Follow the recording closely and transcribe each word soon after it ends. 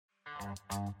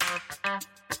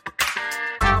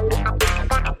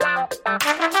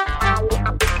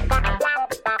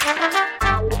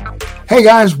Hey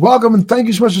guys, welcome and thank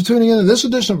you so much for tuning in to this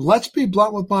edition of Let's Be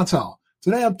Blunt with Montel.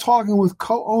 Today I'm talking with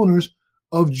co-owners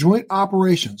of Joint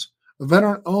Operations, a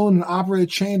veteran-owned and operated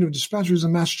chain of dispensaries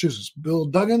in Massachusetts. Bill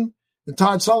Duggan and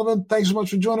Todd Sullivan, thanks so much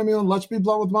for joining me on Let's Be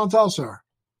Blunt with Montel, sir.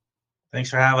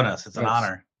 Thanks for having us. It's an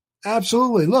honor.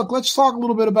 Absolutely. Look, let's talk a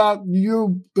little bit about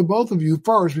you, the both of you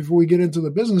first before we get into the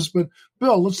business. But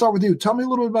Bill, let's start with you. Tell me a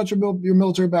little bit about your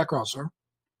military background, sir.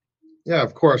 Yeah,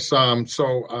 of course. I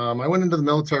went into the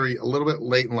military a little bit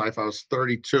late in life. I was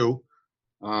 32,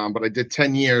 but I did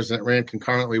 10 years, and it ran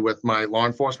concurrently with my law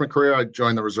enforcement career. I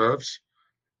joined the reserves.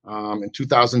 In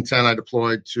 2010, I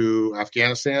deployed to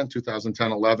Afghanistan,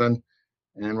 2010-11.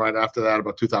 And right after that,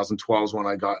 about 2012 is when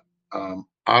I got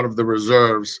out of the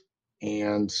reserves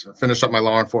and finished up my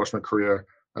law enforcement career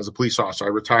as a police officer. I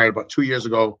retired about 2 years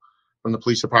ago from the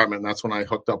police department, and that's when I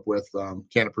hooked up with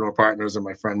Canopreneur Partners and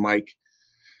my friend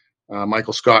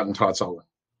Michael Scott and Todd Sullivan.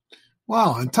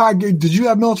 Wow. And Todd, did you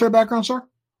have military background, sir?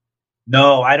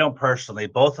 No, I don't personally.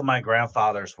 Both of my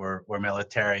grandfathers were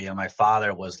military, and my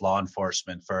father was law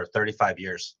enforcement for 35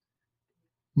 years.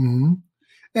 Mm-hmm.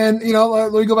 And,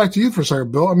 let me go back to you for a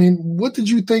second, Bill. I mean, what did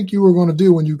you think you were going to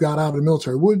do when you got out of the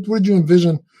military? What did you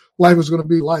envision life was going to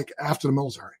be like after the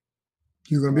military?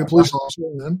 You were going to be a police officer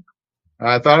then?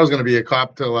 I thought I was going to be a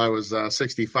cop till I was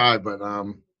 65, but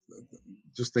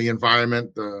just the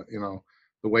environment, the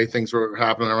way things were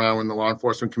happening around in the law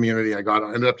enforcement community, I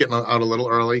ended up getting out a little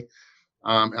early.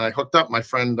 And I hooked up my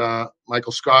friend,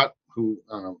 Michael Scott, who,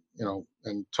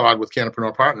 and Todd with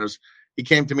Canopreneur Partners. He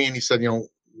came to me and he said,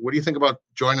 what do you think about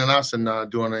joining us and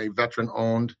doing a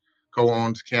veteran-owned,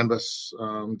 co-owned cannabis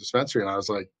dispensary? And I was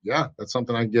like, yeah, that's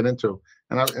something I can get into.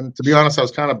 And to be honest, I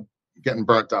was kind of getting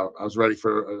burnt out. I was ready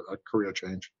for a career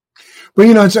change. But,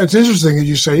 it's interesting that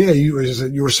you say, you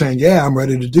were saying, yeah, I'm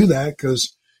ready to do that,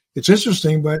 because it's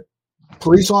interesting, but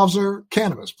police officer,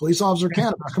 cannabis. Come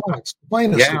on,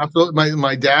 explain this. Yeah, absolutely.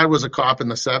 My dad was a cop in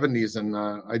the 70s, and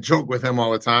I joke with him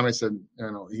all the time. I said,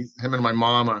 him and my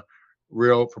mom are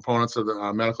real proponents of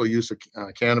the medical use of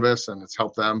cannabis, and it's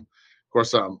helped them. Of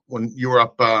course, when you were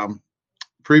up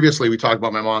previously, we talked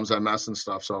about my mom's MS and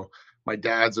stuff, so my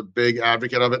dad's a big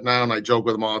advocate of it now, and I joke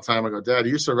with him all the time. I go, Dad,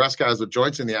 you used to arrest guys with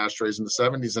joints in the ashtrays in the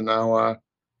 70s, and now,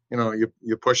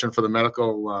 you're pushing for the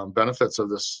medical benefits of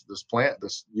this plant,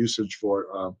 this usage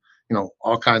for,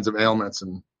 all kinds of ailments,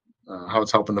 and how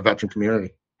it's helping the veteran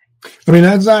community. I mean,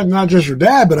 that's not just your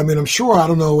dad, but I mean, I'm sure, I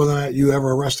don't know whether or not you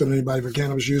ever arrested anybody for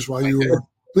cannabis use while you were.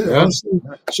 Yeah.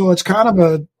 So it's kind of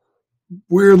a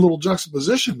weird little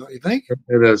juxtaposition, don't you think?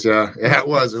 It is, yeah. Yeah, it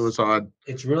was odd.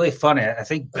 It's really funny. I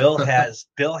think Bill has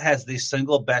the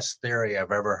single best theory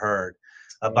I've ever heard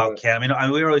about cannabis.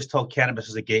 We were always told cannabis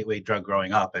is a gateway drug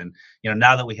growing up, and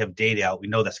now that we have data out, we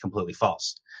know that's completely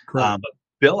false. But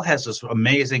Bill has this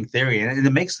amazing theory, and it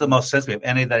makes the most sense to me of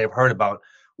any that I've heard about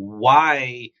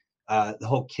why the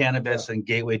whole cannabis and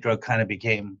gateway drug kind of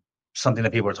became something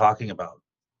that people are talking about.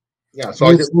 Yeah, so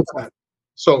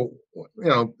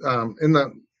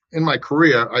in my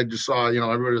career, I just saw,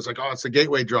 everybody was like, oh, it's a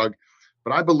gateway drug.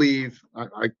 But I believe,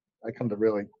 I come to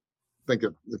really think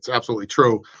it's absolutely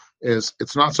true, is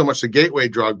it's not so much the gateway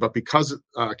drug, but because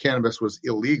cannabis was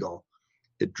illegal,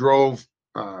 it drove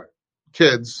our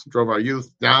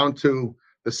youth down to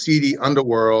the seedy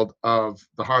underworld of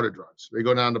the harder drugs. They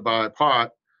go down to buy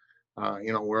pot,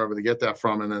 wherever they get that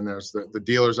from. And then there's the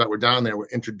dealers that were down there were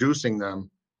introducing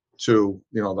them to,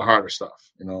 the harder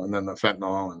stuff, and then the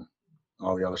fentanyl and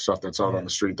all the other stuff that's out on the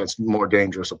street. That's more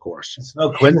dangerous, of course. It's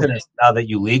no coincidence now that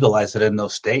you legalize it in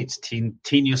those states, teen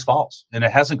use falls, and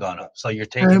it hasn't gone up. So you're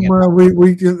taking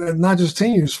we not just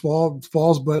teen use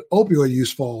falls, but opioid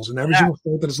use falls in every single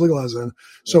state that it's legalized in.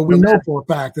 So we know for a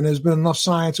fact, and there's been enough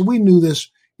science, and we knew this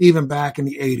even back in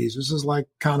the 80s. This is like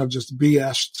kind of just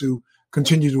BS to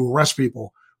continue to arrest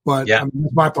people. But that's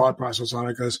my thought process on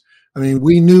it, because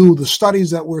we knew the studies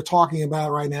that we're talking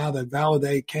about right now that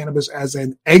validate cannabis as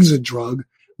an exit drug,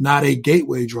 not a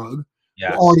gateway drug,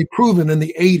 were already proven in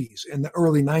the 80s and the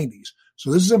early 90s.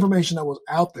 So this is information that was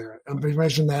out there,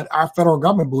 information that our federal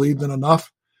government believed in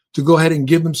enough to go ahead and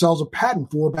give themselves a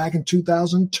patent for back in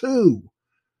 2002.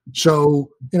 So,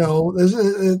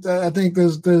 I think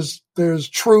there's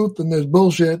truth and there's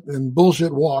bullshit, and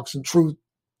bullshit walks and truth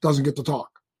doesn't get to talk.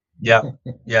 Yeah.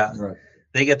 Yeah. Right.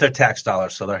 They get their tax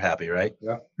dollars, so they're happy, right?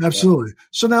 Yeah. Absolutely.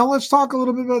 So now let's talk a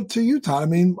little bit about to you, Todd.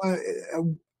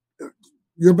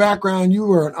 your background, you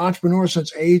were an entrepreneur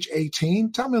since age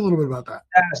 18. Tell me a little bit about that.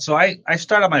 Yeah, so I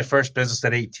started my first business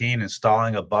at 18,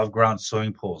 installing above ground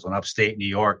swimming pools in upstate New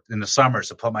York in the summers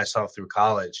to put myself through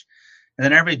college. And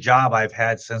then every job I've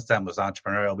had since then was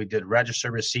entrepreneurial. We did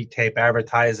register receipt tape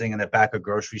advertising in the back of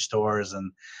grocery stores.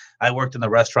 And I worked in the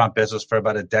restaurant business for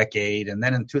about a decade. And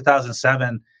then in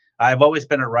 2007, I've always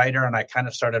been a writer, and I kind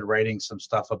of started writing some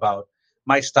stuff about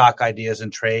my stock ideas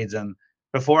and trades. And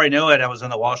before I knew it, I was in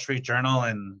the Wall Street Journal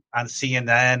and on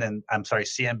CNN and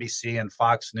CNBC and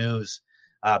Fox News,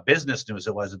 business news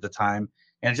it was at the time.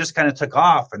 And it just kind of took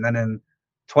off. And then in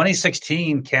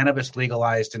 2016, cannabis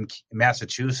legalized in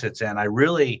Massachusetts. And I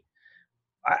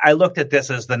looked at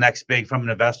this as the next big, from an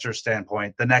investor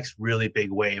standpoint, the next really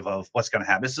big wave of what's going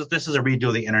to happen. This is a redo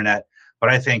of the internet, but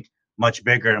I think much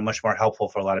bigger and much more helpful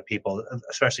for a lot of people,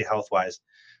 especially health-wise.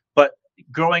 But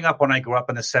growing up, when I grew up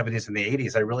in the 70s and the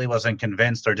 80s, I really wasn't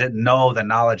convinced or didn't know the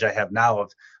knowledge I have now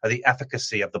of the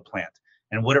efficacy of the plant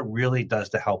and what it really does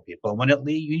to help people. And when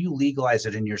you legalize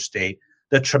it in your state,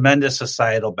 the tremendous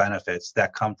societal benefits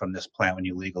that come from this plant when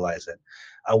you legalize it.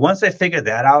 Once I figured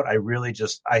that out, I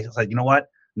said, you know what?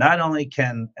 Not only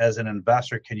as an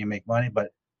investor, can you make money, but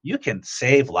you can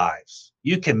save lives.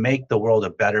 You can make the world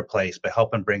a better place by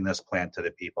helping bring this plant to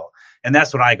the people. And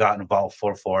that's when I got involved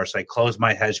full force. I closed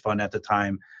my hedge fund at the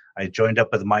time. I joined up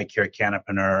with Mike here at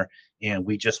Cannapreneur, and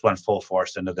we just went full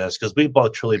force into this because we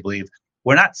both truly believe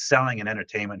we're not selling an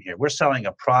entertainment here. We're selling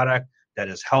a product that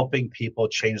is helping people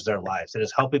change their lives. It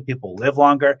is helping people live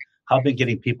longer, helping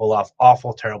getting people off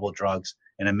awful, terrible drugs,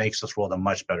 and it makes this world a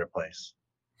much better place.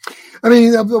 I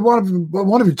mean,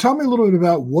 one of you, tell me a little bit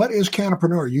about what is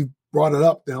Cannapreneur. You brought it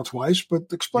up now twice, but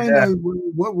explain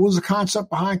what was the concept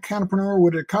behind Cannapreneur?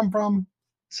 Where did it come from?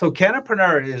 So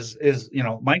Cannapreneur is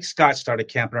Mike Scott started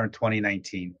Cannapreneur in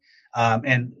 2019.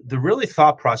 And the really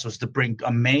thought process was to bring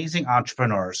amazing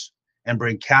entrepreneurs and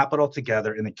bring capital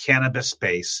together in the cannabis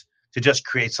space to just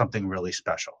create something really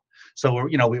special. So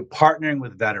we're partnering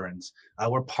with veterans.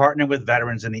 We're partnering with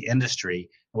veterans in the industry.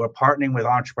 We're partnering with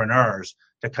entrepreneurs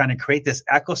to kind of create this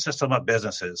ecosystem of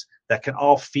businesses that can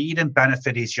all feed and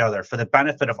benefit each other for the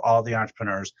benefit of all the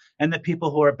entrepreneurs and the people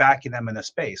who are backing them in the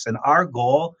space. And our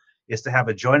goal is to have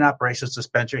a joint operations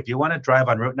dispensary. If you want to drive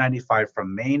on Route 95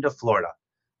 from Maine to Florida,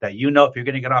 that if you're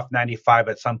going to get off 95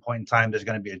 at some point in time, there's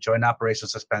going to be a joint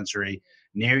operations dispensary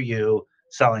near you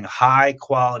selling high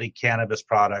quality cannabis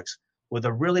products with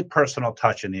a really personal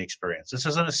touch in the experience. This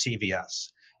isn't a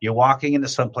CVS. You're walking into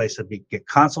some place to get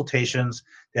consultations,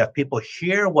 to have people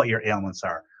hear what your ailments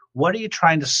are. What are you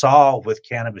trying to solve with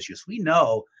cannabis use? We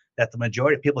know that the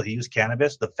majority of people who use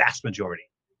cannabis, the vast majority,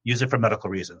 use it for medical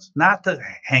reasons, not to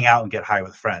hang out and get high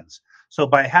with friends. So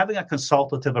by having a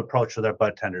consultative approach with our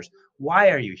bud tenders, why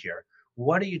are you here?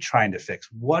 What are you trying to fix?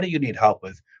 What do you need help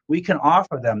with? We can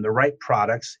offer them the right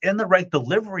products and the right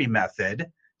delivery method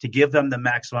to give them the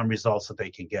maximum results that they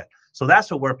can get. So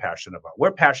that's what we're passionate about.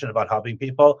 We're passionate about helping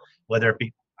people, whether it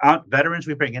be veterans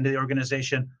we bring into the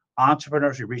organization,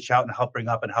 entrepreneurs we reach out and help bring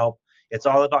up and help. It's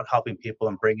all about helping people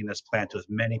and bringing this plant to as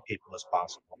many people as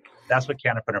possible. That's what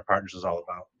Cannapreneur Partners is all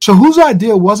about. So whose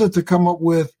idea was it to come up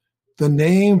with the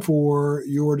name for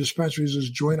your dispensaries as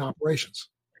joint operations?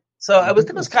 So it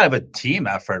was kind of a team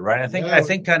effort, right? I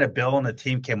think kind of Bill and the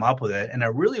team came up with it, and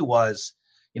it really was,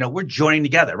 we're joining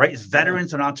together, right? It's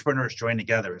veterans and entrepreneurs joining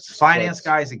together. It's finance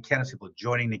guys and cannabis people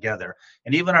joining together.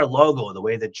 And even our logo, the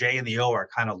way the J and the O are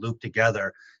kind of looped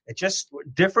together, it just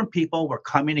different people were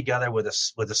coming together with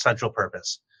a central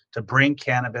purpose to bring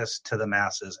cannabis to the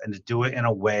masses and to do it in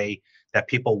a way that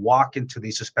people walk into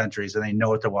these dispensaries and they know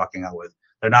what they're walking out with.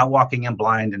 They're not walking in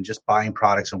blind and just buying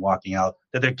products and walking out,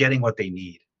 that they're getting what they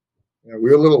need. Yeah,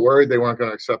 we were a little worried they weren't going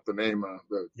to accept the name,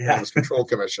 the Cannabis Control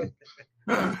Commission.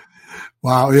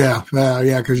 Wow, yeah,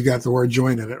 because you got the word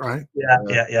joint in it, right?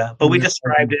 Yeah. But we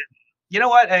described it. You know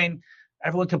what? I mean,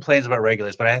 everyone complains about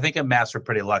regulators, but I think in Mass we're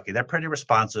pretty lucky. They're pretty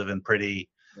responsive and pretty.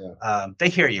 They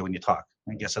hear you when you talk.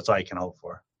 I guess that's all you can hope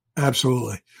for.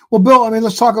 Absolutely. Well, Bill, I mean,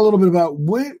 let's talk a little bit about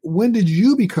when did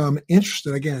you become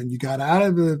interested? Again, you got out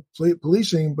of the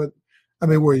policing, but I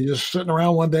mean, were you just sitting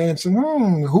around one day and saying,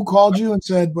 who called you and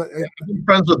said, but I've been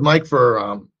friends with Mike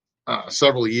for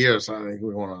several years. I think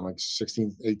we went on like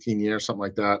 16, 18 years, something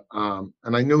like that.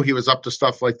 And I knew he was up to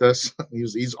stuff like this.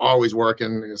 He's always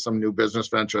working in some new business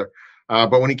venture.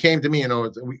 But when he came to me,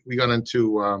 we got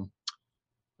into,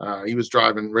 he was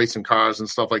driving racing cars and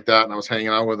stuff like that. And I was hanging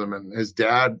out with him, and his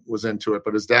dad was into it,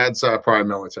 but his dad's prior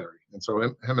military. And so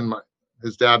him and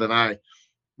his dad and I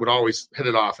would always hit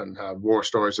it off and have war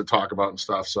stories to talk about and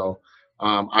stuff. So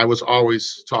I was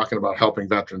always talking about helping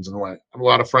veterans in a way. I have a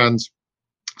lot of friends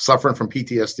suffering from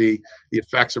PTSD. The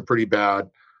effects are pretty bad.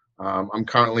 I'm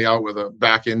currently out with a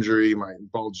back injury, my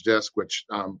bulge disc, which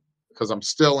because I'm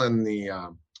still in the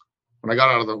when I got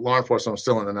out of the law enforcement, I'm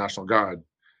still in the National Guard,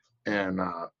 and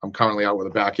I'm currently out with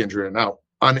a back injury and now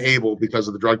unable because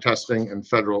of the drug testing and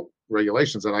federal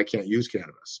regulations that I can't use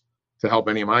cannabis to help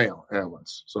any of my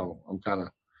ailments. So I'm kind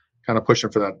of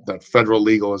pushing for that federal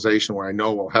legalization where I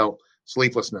know will help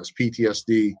sleeplessness,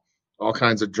 PTSD, all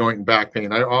kinds of joint and back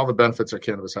pain, all the benefits that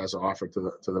cannabis has to offer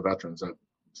to the veterans that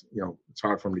it's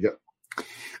hard for them to get.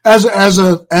 As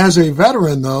a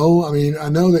veteran, though, I mean, I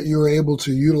know that you're able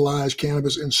to utilize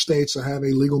cannabis in states that have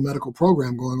a legal medical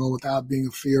program going on without being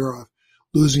a fear of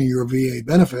losing your VA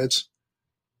benefits.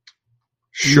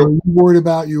 Sure. Are you worried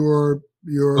about your?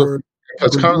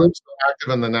 Because currently I'm still active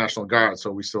in the National Guard,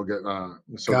 so we still get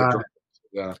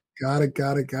yeah. Got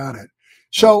it.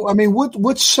 So, I mean,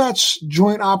 what sets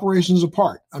joint operations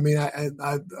apart? I mean, I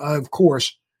of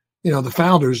course, the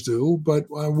founders do, but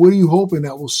what are you hoping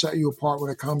that will set you apart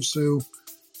when it comes to,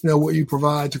 what you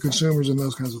provide to consumers and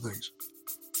those kinds of things?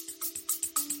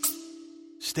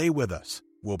 Stay with us.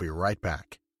 We'll be right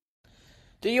back.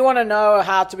 Do you want to know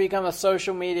how to become a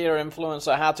social media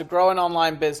influencer, how to grow an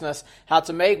online business, how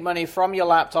to make money from your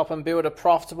laptop and build a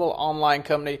profitable online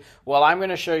company? Well, I'm going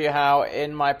to show you how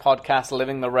in my podcast,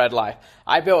 Living the Red Life.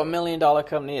 I built $1 million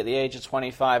company at the age of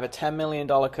 25, a $10 million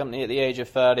company at the age of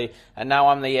 30, and now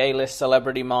I'm the A-list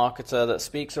celebrity marketer that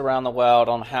speaks around the world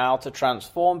on how to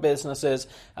transform businesses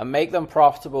and make them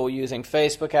profitable using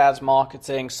Facebook ads,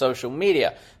 marketing, social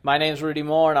media. My name's Rudy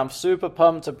Moore, and I'm super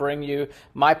pumped to bring you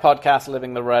my podcast,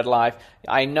 Living the Red Life.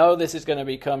 I know this is going to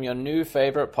become your new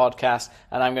favorite podcast,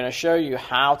 and I'm going to show you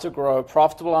how to grow a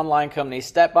profitable online company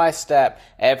step by step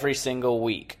every single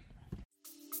week.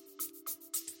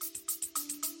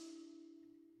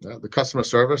 The customer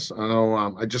service. I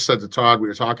know I just said to Todd, we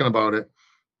were talking about it,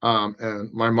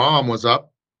 and my mom was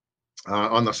up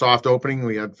on the soft opening.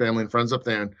 We had family and friends up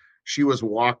there, and she was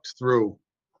walked through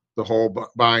the whole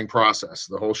buying process,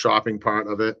 the whole shopping part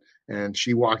of it. And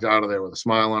she walked out of there with a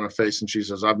smile on her face, and she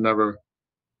says, I've never,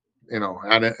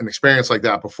 had an experience like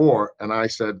that before. And I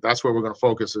said, that's where we're going to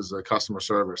focus, is the customer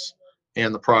service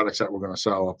and the products that we're going to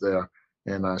sell up there.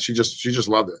 And she just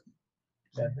loved it.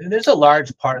 Yeah, there's a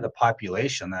large part of the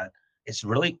population that is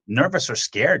really nervous or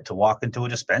scared to walk into a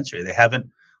dispensary. They haven't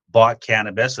bought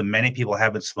cannabis, and many people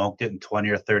haven't smoked it in 20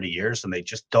 or 30 years, and they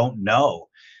just don't know.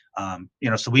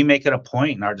 So we make it a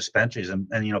point in our dispensaries, and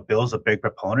Bill's a big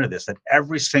proponent of this, that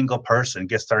every single person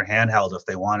gets their handheld if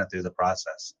they want it through the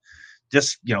process.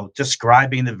 Just,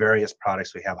 describing the various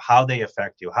products we have, how they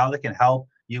affect you, how they can help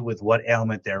you with what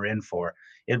ailment they're in for.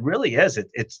 It really is.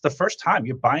 It's the first time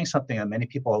you're buying something that many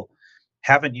people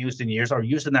haven't used in years or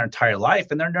used in their entire life,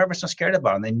 and they're nervous and scared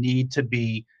about it. And they need to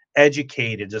be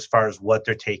educated as far as what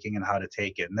they're taking and how to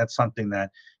take it. And that's something that,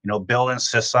 Bill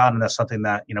insists on. And that's something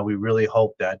that, we really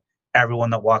hope that everyone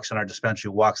that walks in our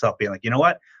dispensary walks up being like, you know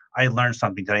what, I learned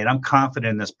something today, and I'm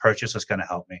confident this purchase is going to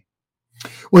help me.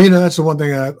 Well, that's the one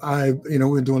thing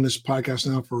we've been doing this podcast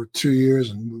now for 2 years,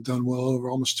 and we've done well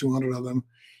over almost 200 of them.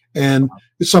 And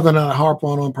it's something that I harp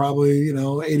on probably,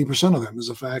 80% of them, is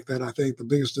the fact that I think the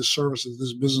biggest disservice that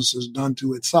this business has done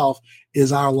to itself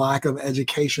is our lack of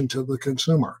education to the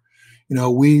consumer.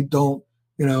 We don't,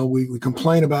 we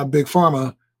complain about Big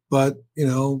Pharma, but,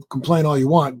 complain all you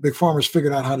want. Big Pharma's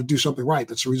figured out how to do something right.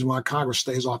 That's the reason why Congress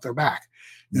stays off their back.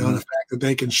 And the fact that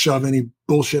they can shove any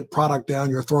bullshit product down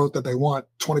your throat that they want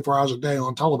 24 hours a day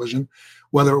on television,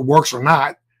 whether it works or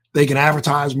not, they can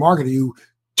advertise, market you,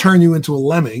 turn you into a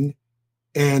lemming,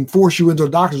 and force you into a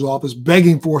doctor's office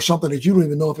begging for something that you don't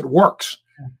even know if it works.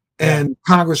 And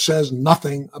Congress says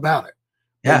nothing about it.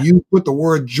 Yeah. And you put the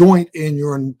word joint in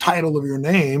your title of your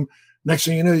name. Next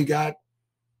thing you know, you got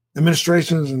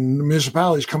administrations and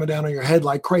municipalities coming down on your head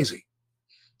like crazy.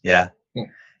 Yeah.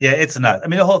 Yeah, it's nuts. I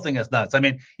mean, the whole thing is nuts. I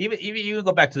mean, even you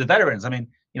go back to the veterans. I mean,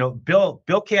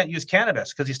 Bill can't use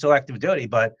cannabis because he's still active duty,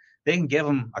 but they can give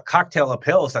him a cocktail of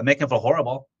pills that make him feel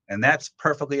horrible, and that's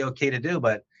perfectly okay to do.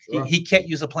 But sure, he can't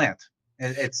use a plant.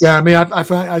 I mean,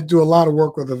 I do a lot of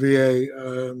work with the VA.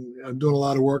 I'm doing a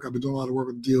lot of work. I've been doing a lot of work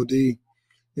with DOD,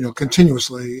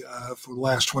 continuously for the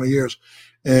last 20 years.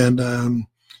 And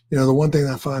the one thing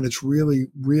I find it's really,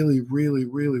 really, really,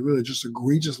 really, really just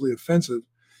egregiously offensive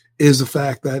is the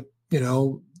fact that,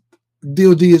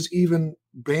 DOD has even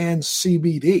banned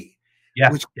CBD,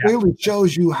 which clearly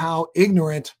shows you how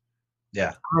ignorant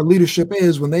our leadership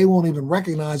is when they won't even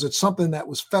recognize that something that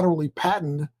was federally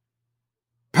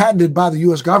patented by the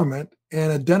U.S. government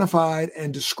and identified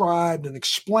and described and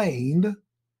explained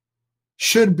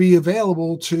should be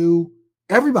available to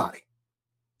everybody.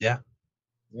 Yeah.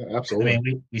 Yeah, absolutely. I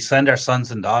mean, we send our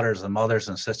sons and daughters and mothers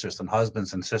and sisters and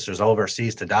husbands and sisters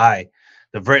overseas to die.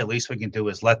 The very least we can do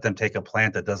is let them take a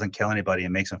plant that doesn't kill anybody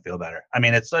and makes them feel better. I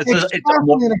mean, it's an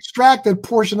extracted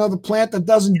portion of the plant that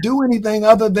doesn't do anything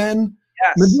other than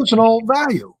medicinal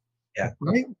value. Yeah.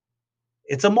 Right?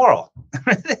 It's immoral.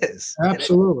 It is.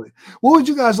 Absolutely. What would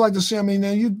you guys like to see? I mean,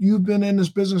 now you've been in this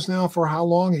business now for how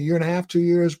long? A year and a half, 2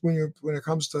 years when it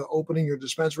comes to opening your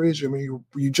dispensaries? I mean,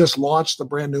 you just launched the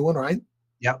brand new one, right?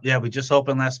 Yeah. We just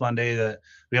opened last Monday.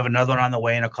 We have another one on the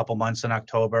way in a couple months in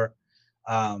October.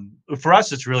 For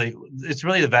us, it's really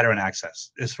the veteran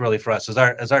access. It's really for us is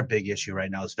our big issue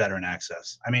right now is veteran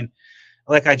access. I mean,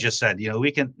 like I just said,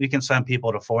 we can send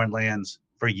people to foreign lands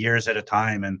for years at a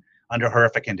time and under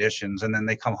horrific conditions, and then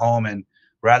they come home, and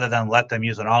rather than let them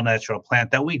use an all natural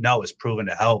plant that we know is proven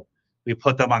to help, we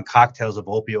put them on cocktails of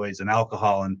opioids and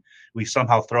alcohol, and we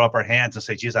somehow throw up our hands and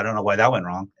say, geez, I don't know why that went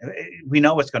wrong. We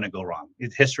know it's going to go wrong.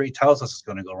 History tells us it's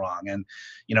going to go wrong. And,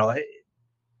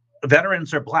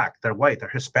 veterans are Black, they're white, they're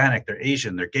Hispanic, they're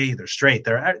Asian, they're gay, they're straight.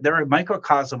 They're a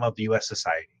microcosm of the U.S.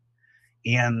 society.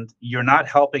 And you're not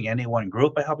helping any one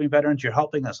group by helping veterans. You're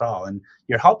helping us all. And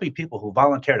you're helping people who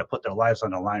volunteer to put their lives on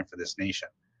the line for this nation.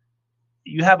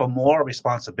 You have a moral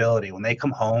responsibility when they come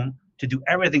home to do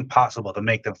everything possible to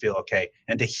make them feel okay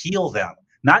and to heal them,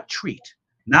 not treat,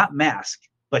 not mask,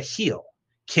 but heal.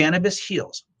 Cannabis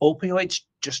heals. Opioids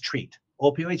just treat.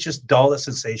 Opioids just dull the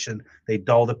sensation. They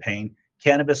dull the pain.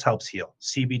 Cannabis helps heal.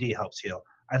 CBD helps heal.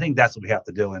 I think that's what we have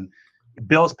to do. And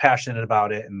Bill's passionate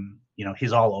about it, and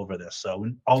he's all over this. So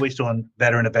we're always doing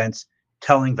veteran events,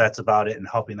 telling vets about it and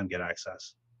helping them get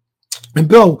access. And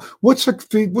Bill, what's the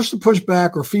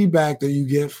pushback or feedback that you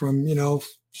get from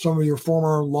some of your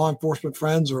former law enforcement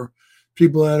friends or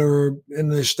people that are in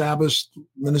the established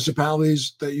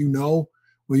municipalities that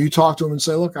when you talk to them and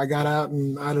say, look, I got out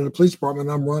of the police department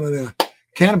and I'm running a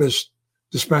cannabis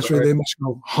dispensary, right. They must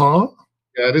go, huh?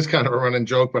 Yeah, it is kind of a running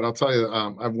joke, but I'll tell you,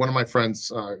 I have one of my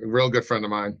friends, a real good friend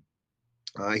of mine.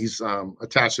 He's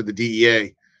attached to the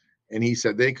DEA, and he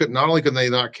said they not only could they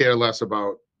not care less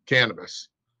about cannabis,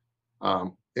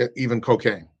 even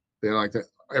cocaine. They're like that.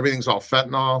 Everything's all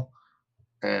fentanyl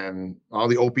and all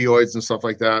the opioids and stuff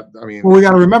like that. I mean, well, we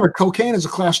got to remember, cocaine is a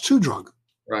Class 2 drug.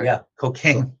 Right. Yeah,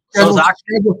 cocaine.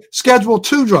 Schedule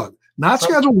 2 drug, not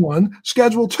Schedule 1,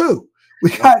 Schedule 2.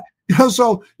 We got,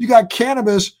 so you got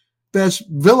cannabis that's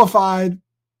vilified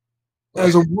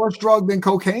as a worse drug than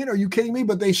cocaine. Are you kidding me?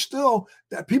 But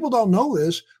that people don't know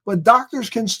this, but doctors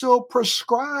can still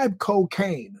prescribe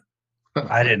cocaine.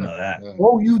 I didn't know that.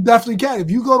 Oh, you definitely can.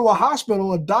 If you go to a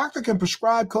hospital, a doctor can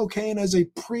prescribe cocaine as a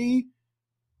pre-surgical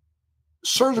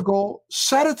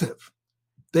sedative.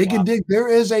 They can dig. There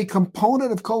is a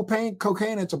component of cocaine.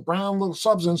 It's a brown little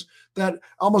substance that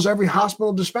almost every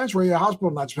hospital dispensary,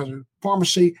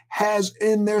 pharmacy has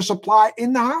in their supply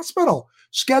in the hospital.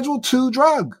 Schedule 2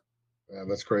 drug. Yeah,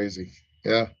 that's crazy.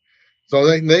 Yeah. So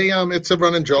they it's a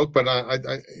running joke, but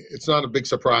it's not a big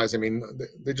surprise. I mean,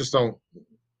 they just don't.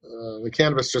 The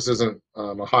cannabis just isn't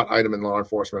a hot item in law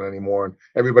enforcement anymore, and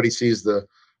everybody sees the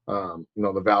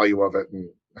value of it and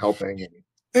helping.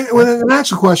 And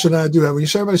that's a question I do have. When you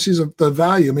say everybody sees the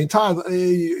value, I mean, Todd,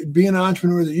 being an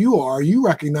entrepreneur that you are, you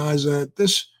recognize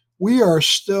that we are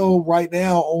still right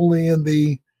now only in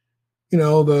the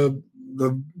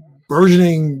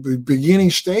burgeoning, the beginning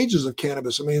stages of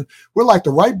cannabis. I mean, we're like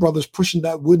the Wright brothers pushing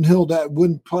that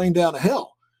wooden plane down a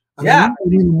hill. I mean,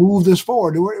 we need to move this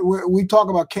forward. We talk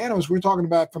about cannabis. We're talking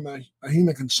about from a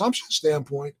human consumption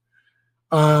standpoint.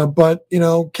 But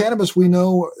cannabis, we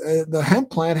know the hemp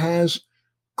plant has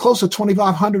close to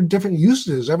 2,500 different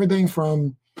uses. Everything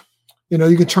from,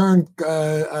 you can turn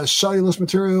a cellulose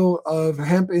material of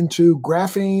hemp into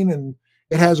graphene, and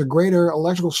it has a greater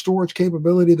electrical storage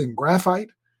capability than graphite.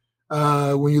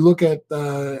 When you look at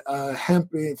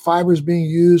hemp fibers being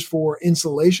used for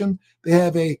insulation, they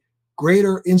have a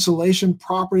greater insulation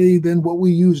property than what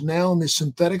we use now in the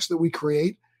synthetics that we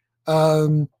create.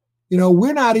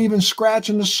 We're not even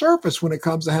scratching the surface when it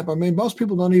comes to hemp. I mean, most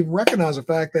people don't even recognize the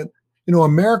fact that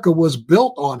America was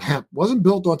built on hemp, wasn't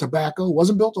built on tobacco,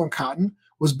 wasn't built on cotton,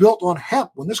 was built on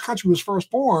hemp. When this country was first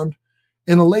formed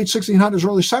in the late 1600s,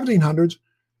 early 1700s,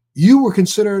 you were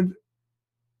considered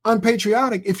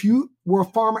unpatriotic if you were a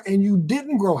farmer and you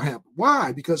didn't grow hemp.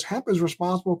 Why? Because hemp is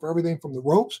responsible for everything from the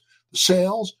ropes, the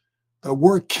sails. The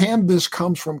word canvas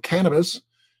comes from cannabis.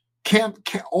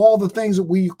 All the things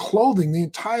that clothing, the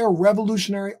entire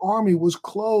Revolutionary Army was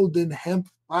clothed in hemp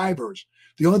fibers.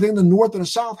 The only thing the North and the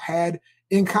South had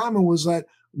in common was that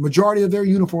the majority of their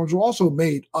uniforms were also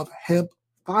made of hemp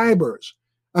fibers.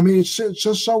 I mean, it's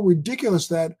just so ridiculous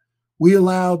that we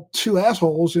allowed two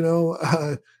assholes,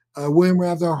 William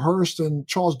Randolph Hearst and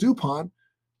Charles DuPont,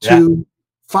 to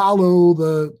follow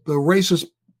the racist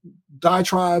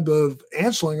diatribe of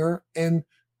Anslinger and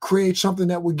create something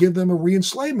that would give them a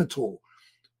re-enslavement tool.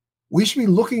 We should be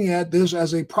looking at this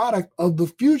as a product of the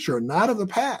future, not of the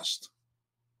past.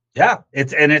 Yeah,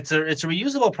 it's a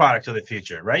reusable product of the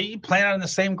future, right? You plant it on the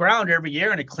same ground every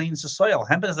year, and it cleans the soil.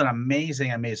 Hemp is an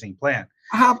amazing plant.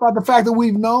 How about the fact that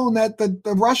we've known that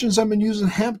the Russians have been using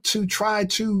hemp to try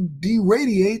to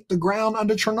deradiate the ground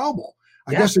under Chernobyl?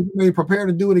 I guess they're prepared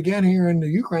to do it again here in the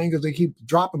Ukraine because they keep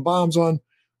dropping bombs on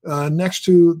next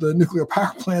to the nuclear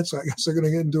power plant. So I guess they're going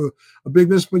to get into a big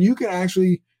business. But you can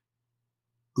actually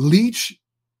leach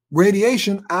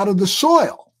radiation out of the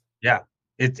soil. Yeah.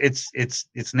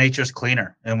 It's nature's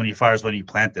cleaner, and when you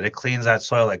plant it, it cleans that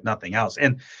soil like nothing else.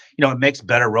 And it makes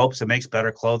better ropes, it makes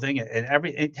better clothing,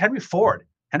 and Henry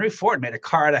Ford made a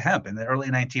car out of hemp in the early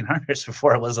 1900s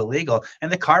before it was illegal,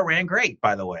 and the car ran great,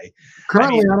 by the way.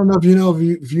 Currently, I don't know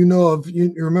if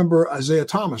you remember Isaiah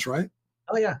Thomas, right?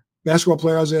 Oh yeah, basketball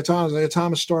player Isaiah Thomas. Isaiah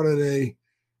Thomas started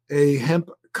a hemp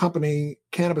company,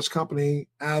 cannabis company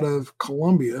out of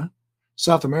Colombia,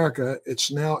 South America. It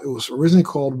was originally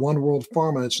called One World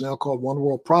Pharma. It's now called One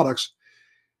World Products.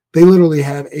 They literally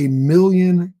have 1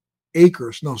 million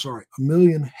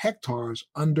hectares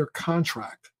under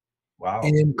contract. Wow.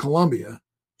 In Colombia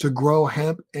to grow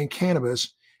hemp and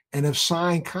cannabis, and have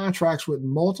signed contracts with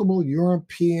multiple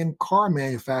European car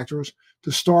manufacturers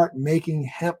to start making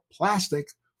hemp plastic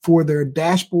for their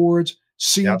dashboards,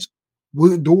 seats,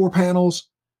 door panels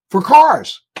for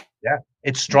cars. Yeah,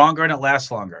 it's stronger and it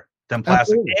lasts longer than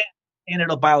plastic, and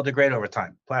it'll biodegrade over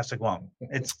time. Plastic won't.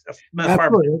 It's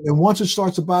and once it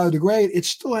starts to biodegrade, it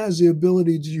still has the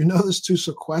ability, did you know this, to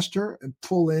sequester and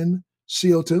pull in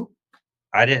CO2?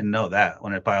 I didn't know that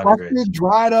when it biodegrades.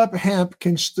 Dried up hemp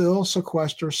can still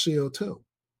sequester CO2.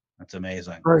 That's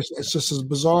amazing. It's just as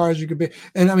bizarre as you could be.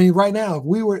 And I mean, right now,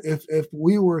 if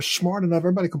we were smart enough,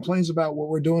 everybody complains about what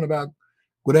we're doing about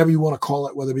whatever you want to call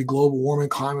it, whether it be global warming,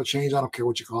 climate change. I don't care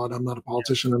what you call it. I'm not a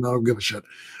politician and I don't give a shit.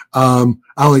 I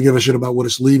only give a shit about what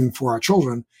it's leaving for our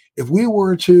children. If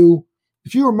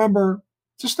you remember,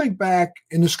 just think back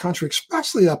in this country,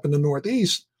 especially up in the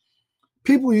Northeast,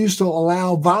 people used to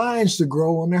allow vines to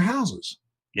grow on their houses.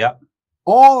 Yep.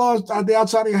 All on the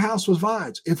outside of your house was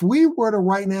vines. If we were to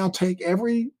right now take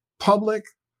every public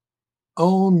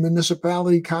owned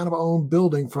municipality kind of owned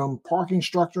building, from parking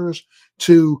structures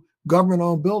to government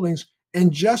owned buildings,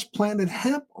 and just planted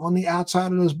hemp on the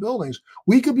outside of those buildings,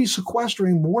 we could be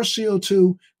sequestering more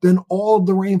CO2 than all of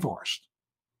the rainforest.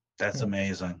 That's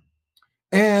amazing.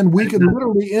 And we could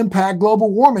literally impact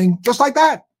global warming just like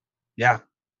that. Yeah.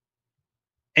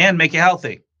 And make you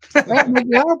healthy. Come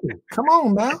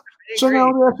on, man. So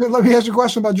now let me ask you a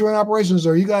question about joint operations.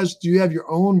 Do you have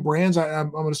your own brands?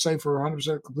 I'm going to say, for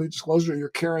 100% complete disclosure, you're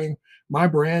carrying my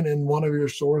brand in one of your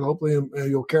stores. Hopefully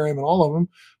you'll carry them in all of them.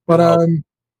 But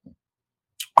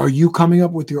are you coming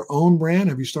up with your own brand?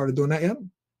 Have you started doing that yet?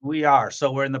 We are.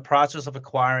 So we're in the process of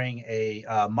acquiring a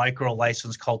micro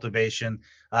license cultivation.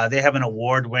 They have an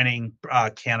award-winning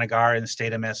Cannagar in the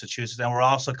state of Massachusetts, and we're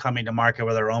also coming to market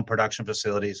with our own production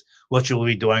facilities, which will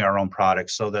be doing our own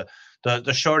products. So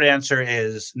the short answer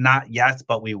is not yet,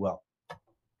 but we will.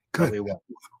 Good. But we will.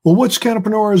 Well, what's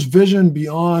Cannapreneur's vision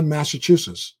beyond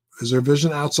Massachusetts? Is there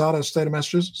vision outside of the state of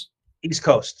Massachusetts? East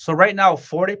Coast. So right now,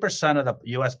 40% of the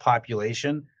U.S.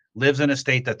 population lives in a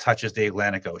state that touches the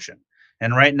Atlantic Ocean.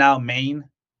 And right now, Maine,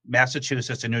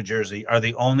 Massachusetts, and New Jersey are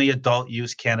the only adult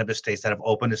use cannabis states that have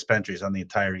open dispensaries on the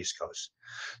entire East Coast.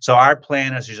 So our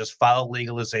plan is to just follow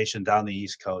legalization down the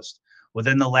East Coast.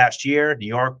 Within the last year, New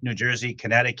York, New Jersey,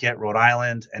 Connecticut, Rhode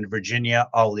Island, and Virginia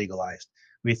all legalized.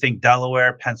 We think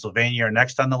Delaware, Pennsylvania are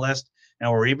next on the list.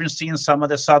 And we're even seeing some of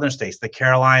the southern states, the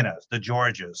Carolinas, the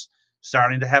Georgias,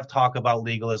 starting to have talk about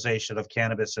legalization of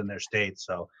cannabis in their states.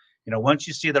 So, once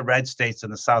you see the red states in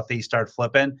the Southeast start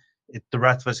flipping, the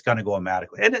rest of it's going to go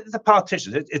automatically. And the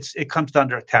politicians, it comes down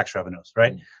to tax revenues,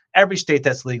 right? Mm-hmm. Every state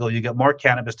that's legal, you get more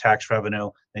cannabis tax revenue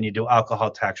than you do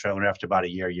alcohol tax revenue after about a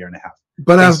year and a half.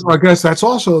 But I guess that's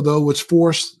also, though, what's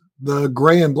forced the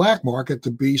gray and black market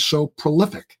to be so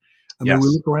prolific. I mean, we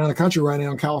look around the country right now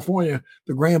in California,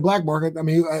 the gray and black market. I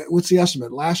mean, what's the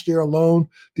estimate? Last year alone,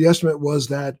 the estimate was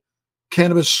that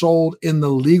cannabis sold in the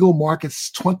legal markets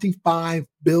 $25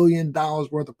 billion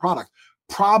worth of product.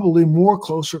 Probably more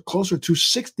closer to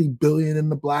 $60 billion in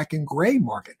the black and gray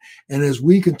market. And as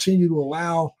we continue to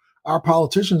allow our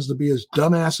politicians to be as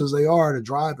dumbass as they are to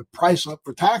drive the price up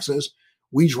for taxes,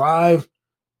 we drive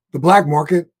the black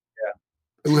market. Yeah.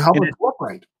 It will help us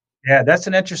cooperate. Yeah, that's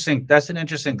an interesting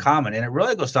comment, and it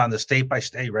really goes down to state by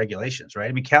state regulations, right?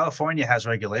 I mean, California has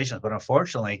regulations, but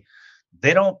unfortunately,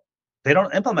 they don't they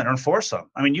don't implement or enforce them.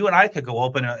 I mean, you and I could go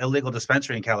open an illegal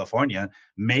dispensary in California.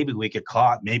 Maybe we get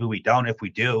caught. Maybe we don't. If we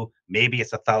do, maybe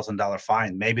it's $1,000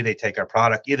 fine. Maybe they take our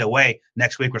product. Either way,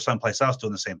 next week we're someplace else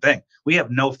doing the same thing. We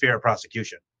have no fear of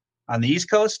prosecution. On the East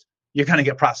Coast, you're going to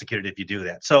get prosecuted if you do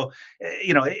that. So,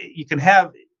 you can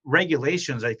have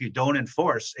regulations that if you don't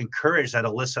enforce, encourage that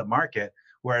illicit market.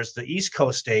 Whereas the East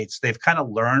Coast states, they've kind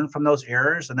of learned from those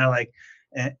errors, and they're like,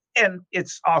 and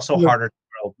it's also harder to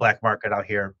grow black market out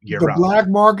here year round. The black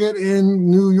market in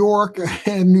New York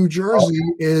and New Jersey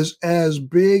is as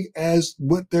big as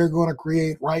what they're going to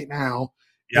create right now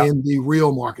in the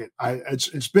real market.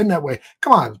 It's been that way.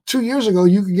 Come on, 2 years ago,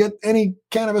 you could get any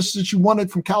cannabis that you wanted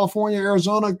from California,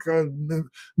 Arizona,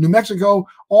 New Mexico,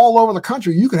 all over the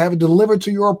country. You could have it delivered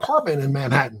to your apartment in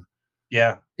Manhattan.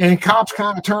 Yeah. And cops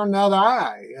kind of turned the other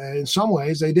eye. In some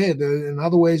ways they did. In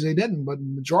other ways they didn't. But the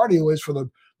majority of ways for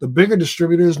the bigger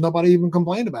distributors, nobody even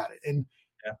complained about it. And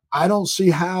I don't see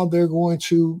how they're going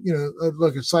to,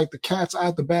 look, it's like the cat's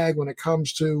out the bag when it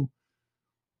comes to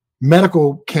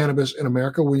medical cannabis in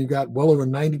America, when you got well over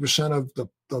 90% of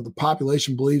the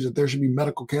population believes that there should be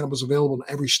medical cannabis available in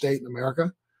every state in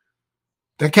America.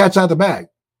 That cat's out the bag.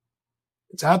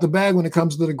 It's out the bag when it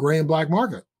comes to the gray and black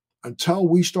market. Until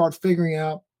we start figuring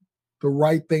out the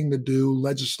right thing to do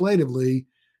legislatively,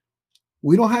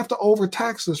 we don't have to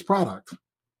overtax this product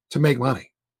to make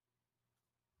money.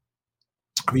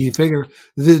 I mean, you figure,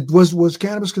 was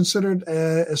cannabis considered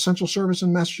an essential service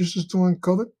in Massachusetts during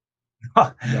COVID?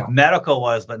 No. Medical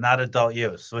was, but not adult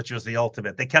use, which was the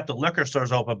ultimate. They kept the liquor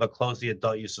stores open, but closed the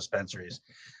adult use dispensaries.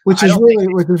 Which is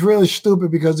really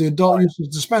stupid, because the adult use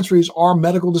dispensaries are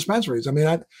medical dispensaries. I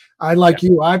mean, I like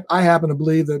you. I happen to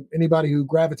believe that anybody who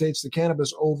gravitates to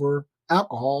cannabis over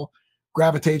alcohol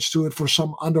gravitates to it for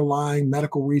some underlying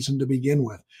medical reason to begin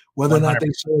with. Whether 100%. Or not they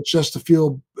say it's just to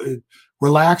feel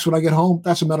relaxed when I get home,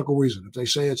 that's a medical reason. If they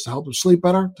say it's to help them sleep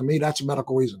better, to me, that's a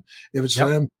medical reason. If it's for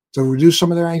them to reduce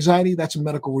some of their anxiety, that's a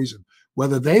medical reason.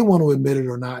 Whether they want to admit it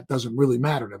or not doesn't really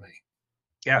matter to me.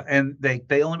 Yeah, and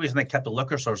the only reason they kept the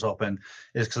liquor stores open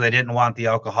is because they didn't want the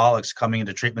alcoholics coming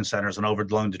into treatment centers and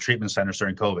overflowing to treatment centers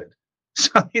during COVID.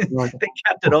 So they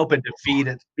kept it open to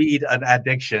feed an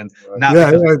addiction.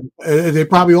 They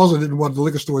probably also didn't want the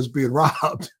liquor stores being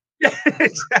robbed. Yeah,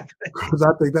 exactly. Because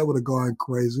I think that would have gone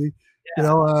crazy.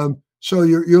 Yeah. So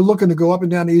you're looking to go up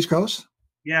and down the East Coast?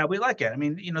 Yeah, we like it. I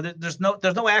mean, there's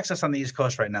no access on the East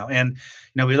Coast right now. And,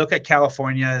 we look at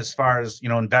California as far as,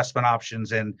 investment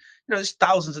options, and, there's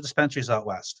thousands of dispensaries out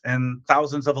West and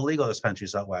thousands of illegal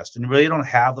dispensaries out West. And you really don't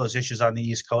have those issues on the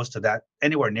East Coast to that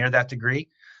anywhere near that degree.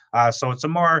 So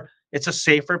it's a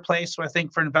safer place, I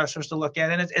think, for investors to look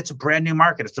at. And it's a brand new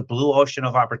market. It's a blue ocean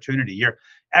of opportunity.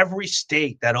 Every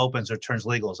state that opens or turns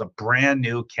legal is a brand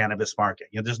new cannabis market.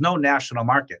 There's no national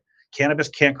market. Cannabis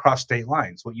can't cross state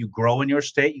lines. What you grow in your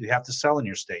state, you have to sell in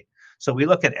your state. So we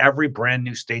look at every brand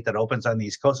new state that opens on the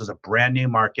East Coast as a brand new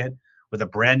market with a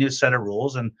brand new set of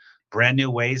rules and brand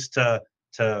new ways to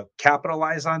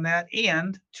capitalize on that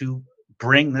and to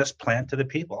bring this plant to the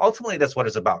people. Ultimately, that's what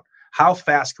it's about. How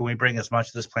fast can we bring as much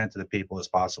of this plant to the people as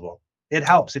possible? It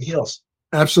helps. It heals.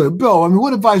 Absolutely. Bill, I mean,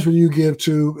 what advice would you give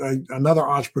to another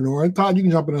entrepreneur? And Todd, you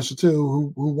can jump in this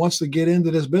too, who wants to get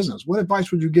into this business. What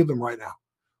advice would you give them right now?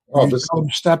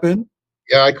 Step in.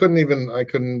 Yeah, I couldn't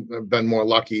have been more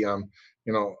lucky.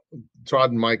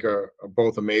 Todd and Mike are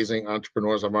both amazing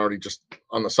entrepreneurs. I'm already just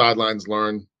on the sidelines,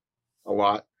 learn a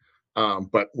lot.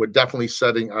 But we're definitely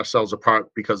setting ourselves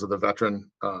apart because of the veteran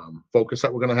focus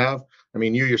that we're going to have. I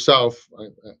mean, you yourself,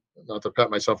 not to pat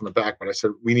myself in the back, but I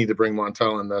said we need to bring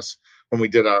Montel in this when we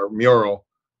did our mural.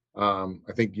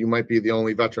 I think you might be the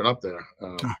only veteran up there.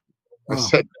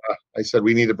 I said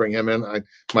we need to bring him in.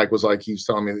 Mike was like, he's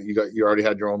telling me that you already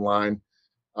had your own line,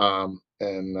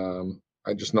 and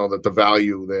I just know that the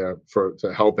value there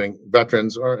to helping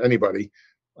veterans or anybody,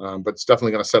 but it's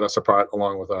definitely going to set us apart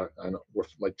along with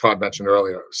like Todd mentioned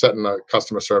earlier, setting the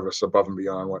customer service above and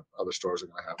beyond what other stores are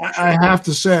going to have. I have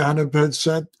to say,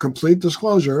 100% complete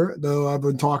disclosure, though I've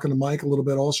been talking to Mike a little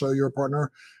bit, also your partner,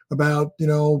 about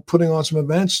putting on some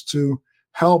events to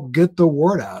help get the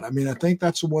word out. I mean, I think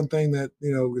that's the one thing that,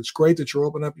 it's great that you're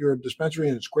opening up your dispensary,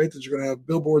 and it's great that you're going to have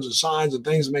billboards and signs and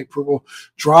things that make people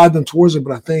drive them towards it.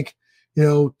 But I think,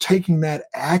 taking that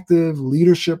active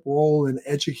leadership role in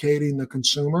educating the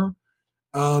consumer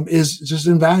is just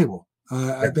invaluable.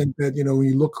 I think that, when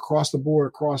you look across the board,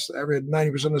 across every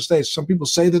 90% of the states, some people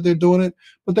say that they're doing it,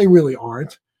 but they really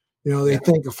aren't. They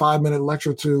think a 5-minute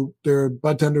lecture to their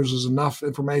bud tenders is enough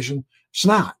information. It's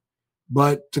not.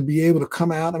 But to be able to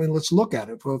come out, I mean, let's look at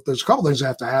it. Well, there's a couple things that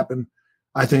have to happen,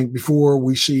 I think, before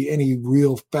we see any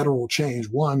real federal change.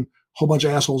 One, a whole bunch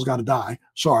of assholes got to die,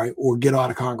 or get out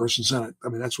of Congress and Senate. I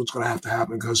mean, that's what's going to have to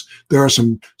happen, because there are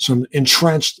some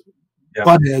entrenched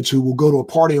buttheads who will go to a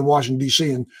party in Washington,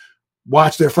 D.C. and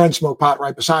watch their friends smoke pot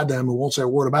right beside them and won't say a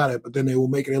word about it, but then they will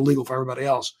make it illegal for everybody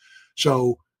else.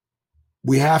 So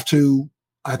we have to,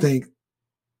 I think,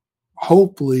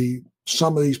 hopefully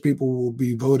some of these people will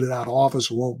be voted out of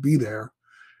office or won't be there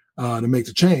to make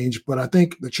the change. But I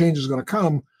think the change is going to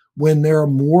come when there are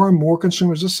more and more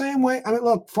consumers. The same way, I mean,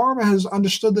 look, pharma has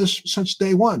understood this since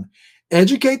day one.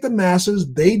 Educate the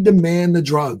masses. They demand the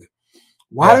drug.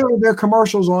 Why are there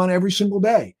commercials on every single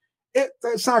day?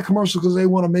 It's not commercials because they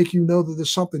want to make you know that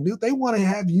there's something new. They want to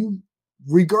have you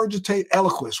regurgitate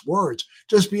eloquence, words,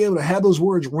 just be able to have those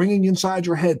words ringing inside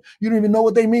your head. You don't even know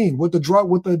what they mean, what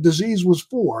the disease was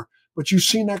for, but you've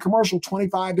seen that commercial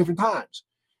 25 different times.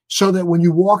 So that when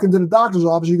you walk into the doctor's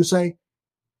office, you can say,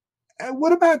 hey,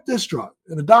 what about this drug?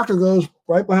 And the doctor goes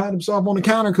right behind himself on the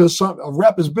counter because a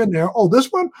rep has been there. Oh, this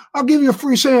one? I'll give you a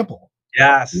free sample.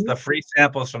 Yes, the free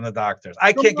samples from the doctors.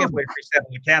 I can't give away free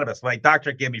samples of cannabis. My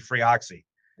doctor gave me free oxy.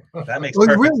 That makes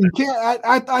perfect really, sense. You can't.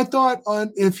 I thought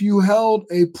if you held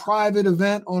a private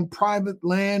event on private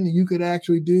land, you could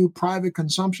actually do private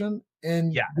consumption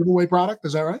and give away product.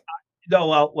 Is that right?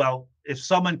 No, well, if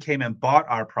someone came and bought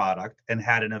our product and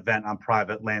had an event on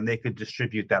private land, they could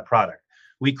distribute that product.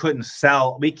 We can't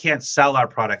sell our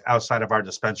product outside of our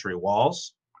dispensary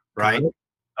walls, right?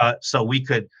 So we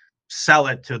could sell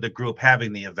it to the group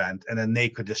having the event, and then they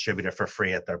could distribute it for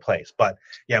free at their place. But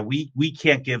yeah, we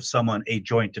can't give someone a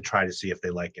joint to try to see if they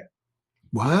like it.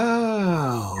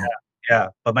 Wow. Yeah.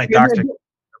 But my doctor.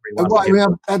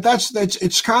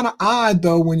 It's kind of odd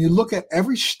though when you look at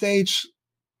every state's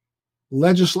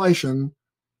legislation.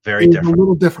 Very different. A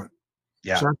little different.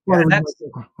 Yeah. So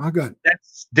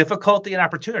that's difficulty and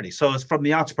opportunity. So it's from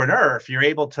the entrepreneur. If you're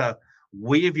able to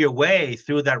weave your way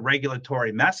through that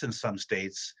regulatory mess in some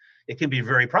states, it can be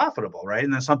very profitable, right?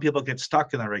 And then some people get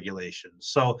stuck in the regulations.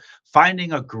 So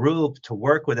finding a group to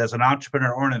work with as an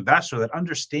entrepreneur or an investor that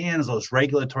understands those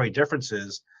regulatory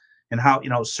differences and how,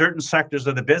 certain sectors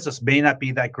of the business may not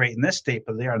be that great in this state,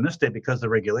 but they are in this state because of the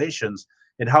regulations.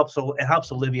 It helps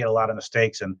alleviate a lot of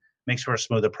mistakes and makes for a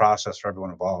smoother process for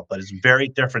everyone involved. But it's very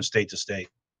different state to state.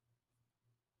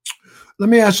 Let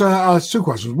me ask two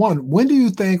questions. One, when do you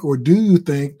think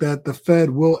that the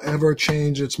Fed will ever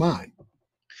change its mind?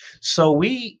 So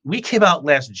we came out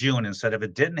last June and said if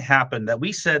it didn't happen, that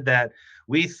we said that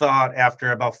we thought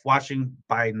after about watching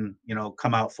Biden,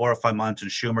 come out 4 or 5 months and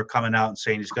Schumer coming out and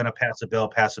saying he's going to pass a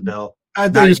bill. I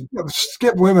think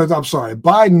skip women. I'm sorry.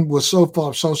 Biden was so full.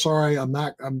 I'm so sorry. I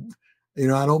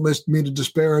don't mean to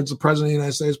disparage the president of the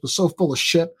United States, but so full of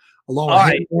shit along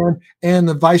with him and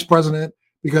the vice president,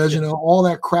 because, all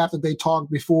that crap that they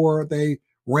talked before they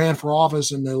ran for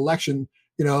office and the election,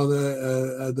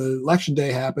 the election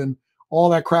day happened, all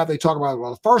that crap they talk about.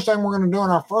 Well, the first thing we're going to do in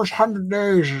our first 100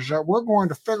 days is that we're going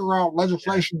to figure out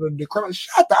legislation to decriminalize.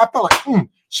 Shut up. I felt like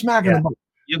smacking him.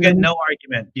 You get no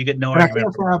argument.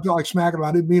 That's why I felt like smacking him.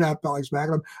 I didn't mean I felt like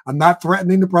smacking him. I'm not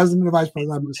threatening the president or the vice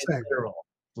president. I'm just saying.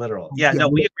 Literal. Yeah, no,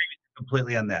 we agree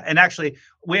completely on that. And actually,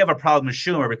 we have a problem with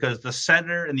Schumer because the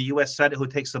senator in the U.S. Senate who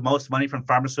takes the most money from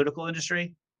pharmaceutical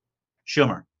industry,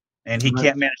 Schumer. And he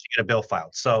can't manage to get a bill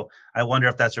filed. So I wonder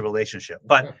if that's a relationship.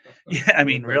 But yeah, I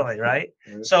mean, really, right?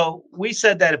 So we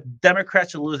said that if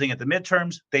Democrats are losing at the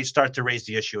midterms, they start to raise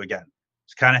the issue again.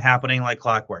 It's kind of happening like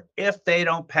clockwork. If they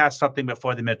don't pass something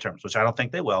before the midterms, which I don't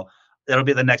think they will, it'll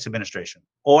be the next administration.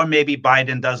 Or maybe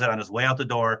Biden does it on his way out the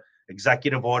door,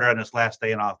 executive order on his last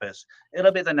day in office.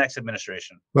 It'll be the next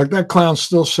administration. Like that clown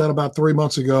still said about 3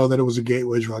 months ago that it was a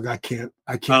gateway drug. I can't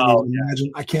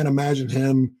imagine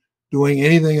him doing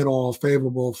anything at all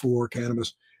favorable for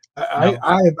cannabis.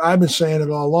 I've been saying it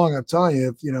all along. I'm telling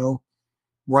you,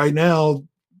 right now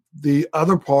the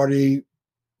other party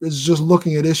is just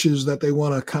looking at issues that they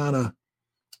want to kind of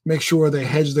make sure they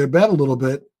hedge their bet a little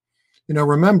bit.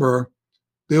 Remember,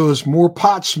 there was more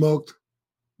pot smoked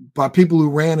by people who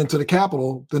ran into the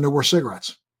Capitol than there were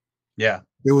cigarettes. Yeah.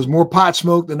 There was more pot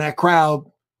smoked in that crowd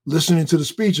listening to the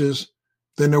speeches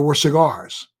than there were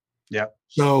cigars. Yeah.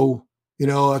 So,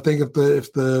 I think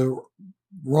if the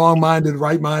wrong-minded,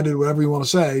 right-minded, whatever you want to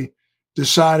say,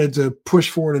 decided to push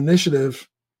for an initiative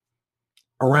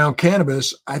around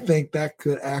cannabis, I think that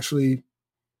could actually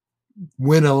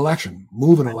win an election,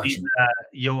 move an election.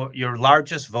 Your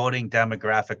largest voting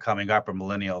demographic coming up are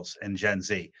millennials and Gen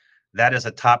Z. That is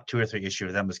a top 2 or 3 issue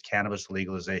for them is cannabis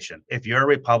legalization. If you're a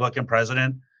Republican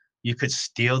president, you could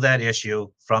steal that issue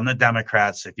from the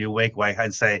Democrats if you wake white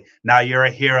and say, now you're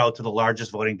a hero to the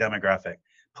largest voting demographic.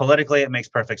 Politically, it makes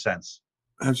perfect sense.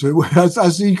 Absolutely. I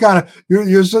see you kind of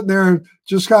you're sitting there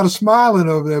just kind of smiling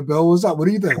over there, Bill. What's up? What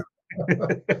do you think?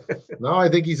 No, I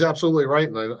think he's absolutely right,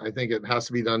 and I think it has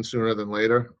to be done sooner than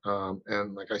later.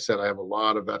 And like I said, I have a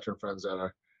lot of veteran friends that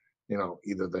are,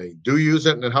 either they do use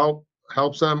it and it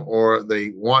helps them, or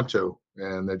they want to,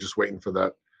 and they're just waiting for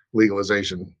that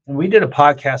legalization. And we did a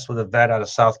podcast with a vet out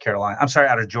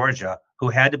of Georgia, who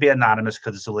had to be anonymous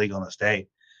because it's illegal in the state,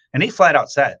 and he flat out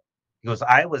said, he goes,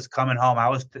 I was coming home, I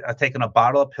was taking a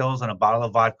bottle of pills and a bottle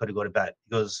of vodka to go to bed.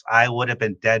 He goes, I would have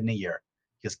been dead in a year.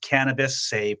 Because cannabis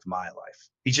saved my life.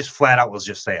 He just flat out was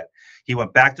just say it. He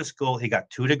went back to school. He got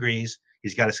 2 degrees.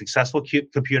 He's got a successful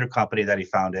computer company that he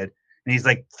founded. And he's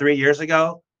like, 3 years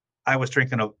ago, I was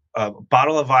drinking a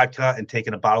bottle of vodka and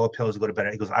taking a bottle of pills to go to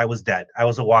bed. He goes, I was dead. I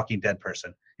was a walking dead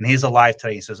person. And he's alive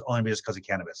today. He says, only just because of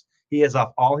cannabis. He is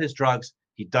off all his drugs.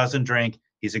 He doesn't drink.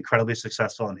 He's incredibly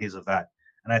successful, and he's a vet.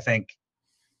 And I think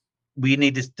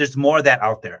there's more of that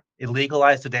out there.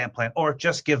 Legalize the damn plant, or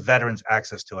just give veterans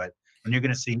access to it. And you're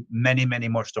going to see many, many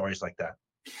more stories like that.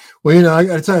 Well, I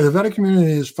got to tell you, the veteran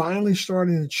community is finally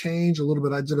starting to change a little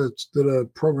bit. I did a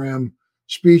program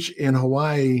speech in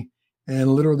Hawaii and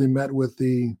literally met with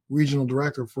the regional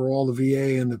director for all the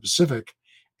VA in the Pacific,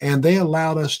 and they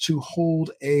allowed us to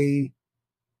hold a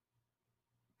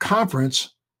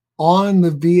conference on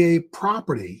the VA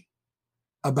property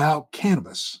about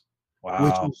cannabis.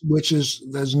 Wow. Which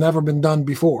has never been done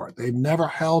before. They've never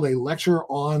held a lecture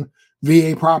on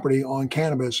VA property on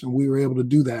cannabis, and we were able to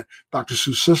do that. Dr.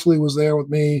 Sue Sisley was there with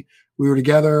me. We were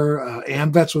together.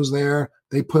 AMVETS was there.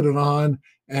 They put it on,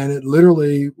 and it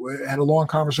literally had a long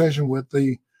conversation with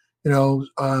the,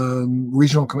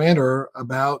 regional commander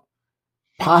about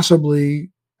possibly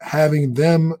having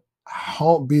them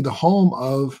be the home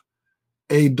of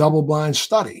a double-blind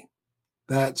study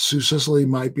that Sue Sisley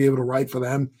might be able to write for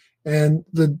them. And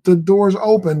the door's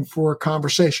open for a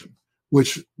conversation,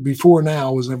 which before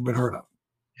now has never been heard of.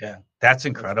 Yeah, that's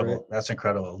incredible. That's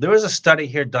incredible. There was a study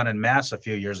here done in Mass a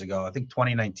few years ago, I think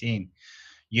 2019.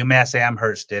 UMass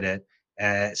Amherst did it.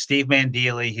 Steve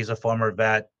Mandili, he's a former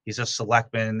vet. He's a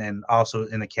selectman and also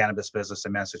in the cannabis business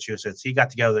in Massachusetts. He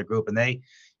got together with a group and they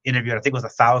interviewed, I think it was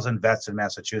 1,000 vets in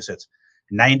Massachusetts.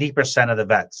 90% of the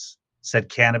vets said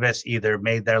cannabis either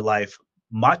made their life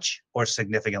much or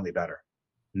significantly better.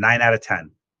 9 out of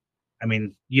 10. I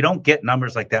mean, you don't get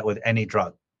numbers like that with any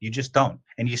drug. You just don't.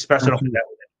 And you especially don't get that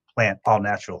with a plant, all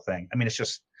natural thing. I mean, it's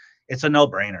a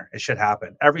no-brainer. It should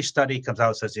happen. Every study comes out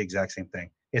and says the exact same thing.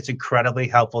 It's incredibly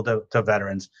helpful to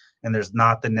veterans, and there's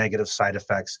not the negative side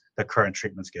effects that current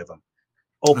treatments give them.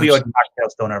 Opioid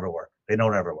cocktails don't ever work. They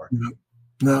don't ever work.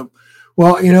 No.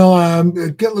 Well,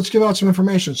 let's give out some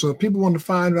information. So if people want to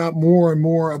find out more and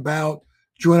more about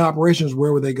joint operations,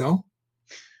 where would they go?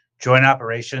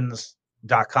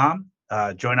 jointoperations.com,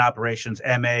 Joint Operations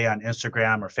MA on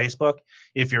Instagram or Facebook.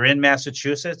 If you're in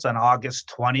Massachusetts on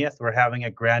August 20th, we're having a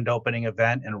grand opening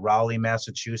event in Raleigh,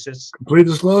 Massachusetts. Complete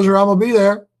disclosure, I'm going to be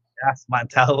there. Yes,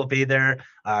 Montel will be there.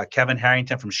 Kevin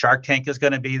Harrington from Shark Tank is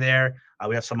going to be there.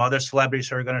 We have some other celebrities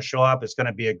who are going to show up. It's going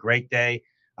to be a great day.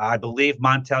 I believe,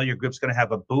 Montel, your group's going to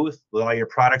have a booth with all your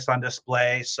products on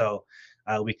display. So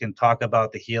we can talk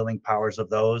about the healing powers of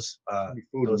those.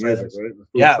 Food those and music, items. right?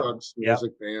 Food trucks,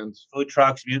 music, bands. Food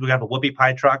trucks. We have a whoopie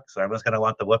pie truck, so everyone's going to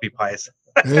want the whoopie pies.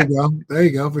 There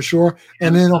you go, for sure.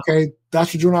 And then, okay,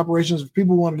 that's for joint operations. If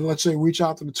people wanted to, let's say, reach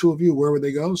out to the two of you, where would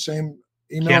they go? Same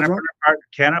email address?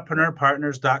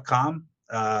 CannaprenneurPartners.com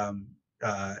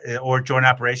or joint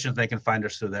operations. They can find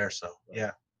us through there. So,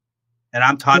 yeah. And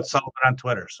I'm Todd Sullivan on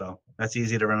Twitter, so that's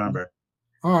easy to remember.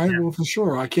 All right, well, for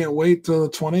sure. I can't wait till the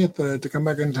 20th to come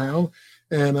back in town.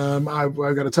 And I've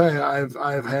got to tell you,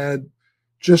 I've had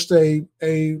just a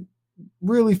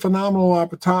really phenomenal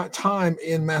time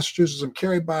in Massachusetts. I'm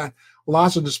carried by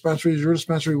lots of dispensaries. Your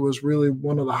dispensary was really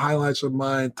one of the highlights of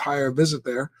my entire visit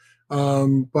there.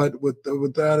 But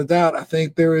without a doubt, I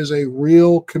think there is a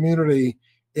real community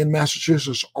in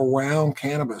Massachusetts around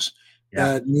cannabis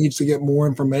that needs to get more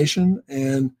information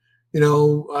and,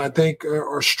 I think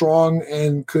are strong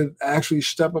and could actually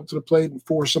step up to the plate and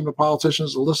force some of the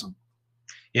politicians to listen.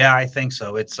 Yeah, I think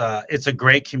so. It's a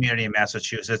great community in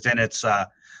Massachusetts, and it's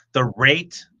the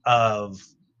rate of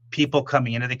people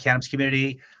coming into the cannabis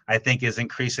community, I think, is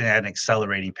increasing at an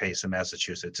accelerating pace in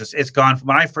Massachusetts. It's gone from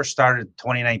when I first started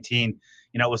 2019,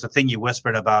 it was a thing you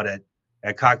whispered about it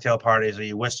at cocktail parties or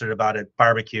you whispered about it at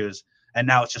barbecues. And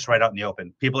now it's just right out in the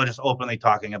open. People are just openly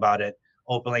talking about it,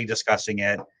 openly discussing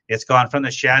it. It's gone from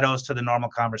the shadows to the normal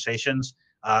conversations.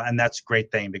 And that's a great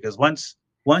thing because once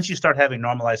once you start having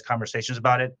normalized conversations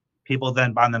about it, people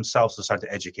then on themselves will start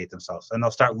to educate themselves, and they'll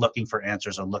start looking for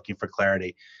answers and looking for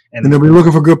clarity. And they'll be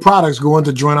looking for good products going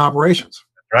to joint operations.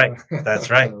 Right. That's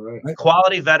right.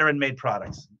 Quality veteran-made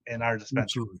products in our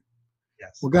dispensary. Absolutely.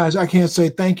 Yes. Well, guys, I can't say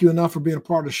thank you enough for being a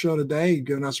part of the show today. You've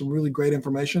given us some really great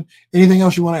information. Anything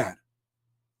else you want to add?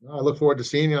 I look forward to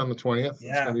seeing you on the 20th. Yeah.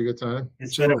 It's going to be a good time.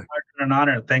 It's been a pleasure and an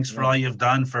honor. Thanks for all you've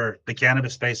done for the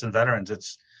cannabis space and veterans.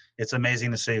 It's amazing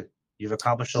to see. You've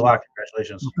accomplished a lot.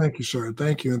 Congratulations. Well, thank you, sir.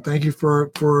 Thank you. And thank you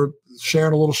for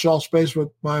sharing a little shelf space with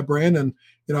my brand. And,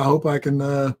 I hope I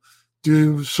can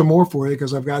do some more for you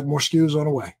because I've got more SKUs on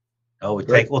the way. Oh,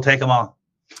 we'll take them all.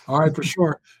 All right, for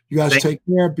sure. You guys take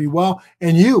care. Be well.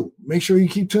 And you, make sure you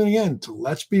keep tuning in to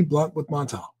Let's Be Blunt with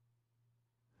Montel.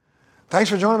 Thanks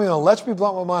for joining me on Let's Be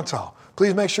Blunt with Montel.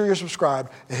 Please make sure you're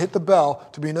subscribed and hit the bell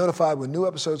to be notified when new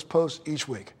episodes post each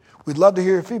week. We'd love to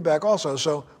hear your feedback also,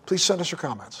 so please send us your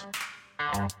comments.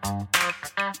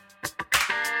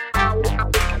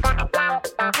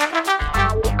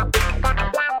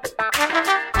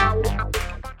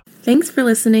 Thanks for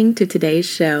listening to today's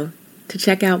show. To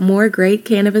check out more great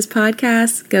cannabis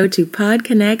podcasts, go to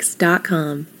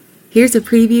podconnects.com. Here's a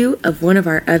preview of one of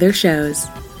our other shows.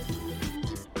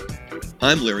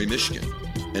 I'm Larry Mishkin,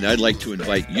 and I'd like to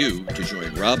invite you to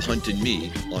join Rob Hunt and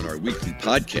me on our weekly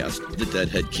podcast, The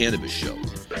Deadhead Cannabis Show.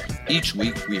 Each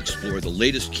week, we explore the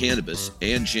latest cannabis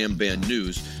and jam band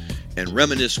news and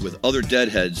reminisce with other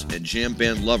Deadheads and jam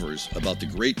band lovers about the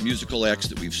great musical acts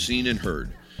that we've seen and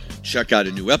heard. Check out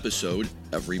a new episode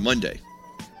every Monday.